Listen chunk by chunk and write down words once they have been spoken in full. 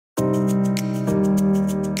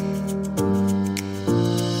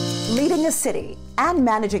city and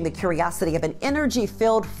managing the curiosity of an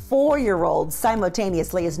energy-filled 4-year-old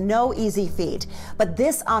simultaneously is no easy feat. But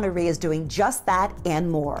this honoree is doing just that and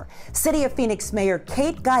more. City of Phoenix Mayor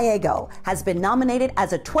Kate Gallego has been nominated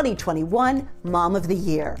as a 2021 Mom of the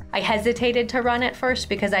Year. I hesitated to run at first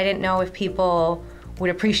because I didn't know if people would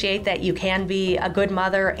appreciate that you can be a good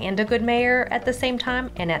mother and a good mayor at the same time.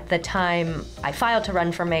 And at the time I filed to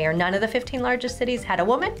run for mayor, none of the 15 largest cities had a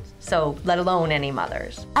woman, so let alone any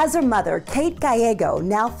mothers. As a mother, Kate Gallego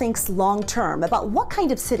now thinks long-term about what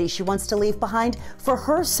kind of city she wants to leave behind for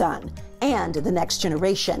her son and the next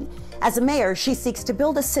generation. As a mayor, she seeks to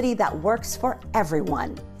build a city that works for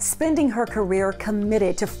everyone. Spending her career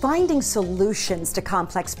committed to finding solutions to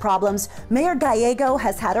complex problems, Mayor Gallego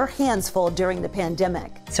has had her hands full during the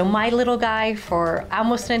pandemic. So my little guy for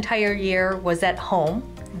almost an entire year was at home.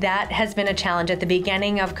 That has been a challenge. At the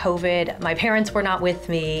beginning of COVID, my parents were not with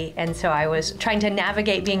me, and so I was trying to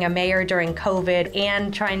navigate being a mayor during COVID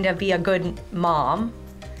and trying to be a good mom.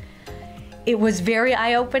 It was very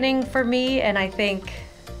eye-opening for me, and I think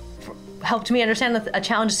helped me understand a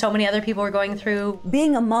challenge so many other people were going through.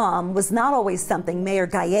 Being a mom was not always something Mayor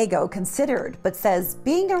Gallego considered, but says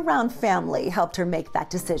being around family helped her make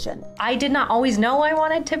that decision. I did not always know I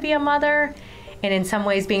wanted to be a mother, and in some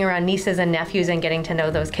ways being around nieces and nephews and getting to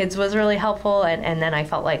know those kids was really helpful, and then I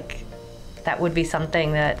felt like that would be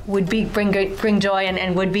something that would bring joy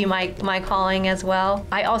and would be my calling as well.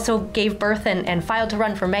 I also gave birth and filed to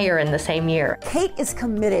run for mayor in the same year. Kate is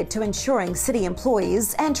committed to ensuring city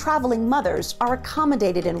employees and traveling mothers are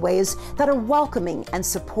accommodated in ways that are welcoming and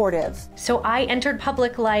supportive. So I entered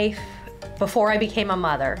public life before I became a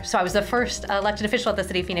mother. So I was the first elected official at the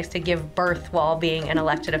City of Phoenix to give birth while being an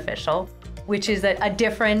elected official, which is a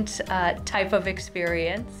different type of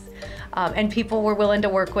experience. And people were willing to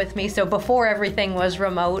work with me. So before everything was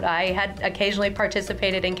remote, I had occasionally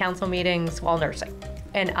participated in council meetings while nursing.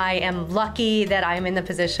 And I am lucky that I'm in the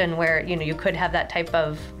position where, you could have that type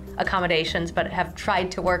of accommodations, but have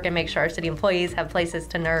tried to work and make sure our city employees have places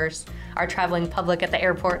to nurse, our traveling public at the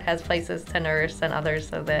airport has places to nurse, and others,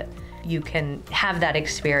 so that you can have that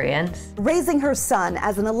experience. Raising her son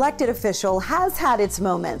as an elected official has had its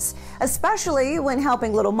moments, especially when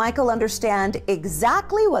helping little Michael understand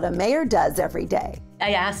exactly what a mayor does every day.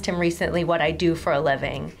 I asked him recently what I do for a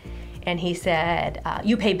living, and he said,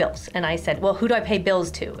 you pay bills. And I said, well, who do I pay bills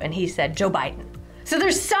to? And he said, Joe Biden. So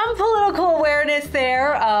there's some political awareness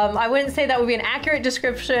there. I wouldn't say that would be an accurate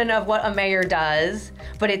description of what a mayor does,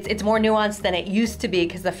 but it's more nuanced than it used to be,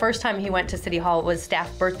 because the first time he went to City Hall was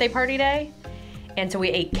staff birthday party day, and so we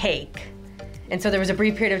ate cake. And so there was a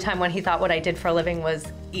brief period of time when he thought what I did for a living was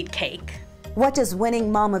eat cake. What does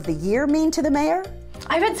winning Mom of the Year mean to the mayor?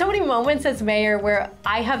 I've had so many moments as mayor where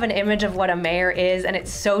I have an image of what a mayor is, and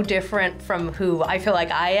it's so different from who I feel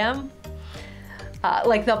like I am.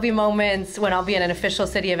 Like there'll be moments when I'll be at an official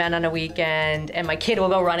city event on a weekend and my kid will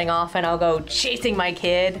go running off and I'll go chasing my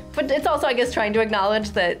kid. But it's also, I guess, trying to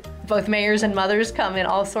acknowledge that both mayors and mothers come in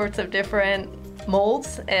all sorts of different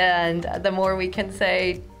molds, and the more we can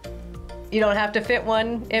say, you don't have to fit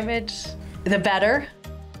one image, the better.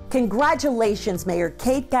 Congratulations, Mayor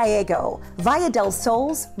Kate Gallego, Valle del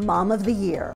Sol's Mom of the Year.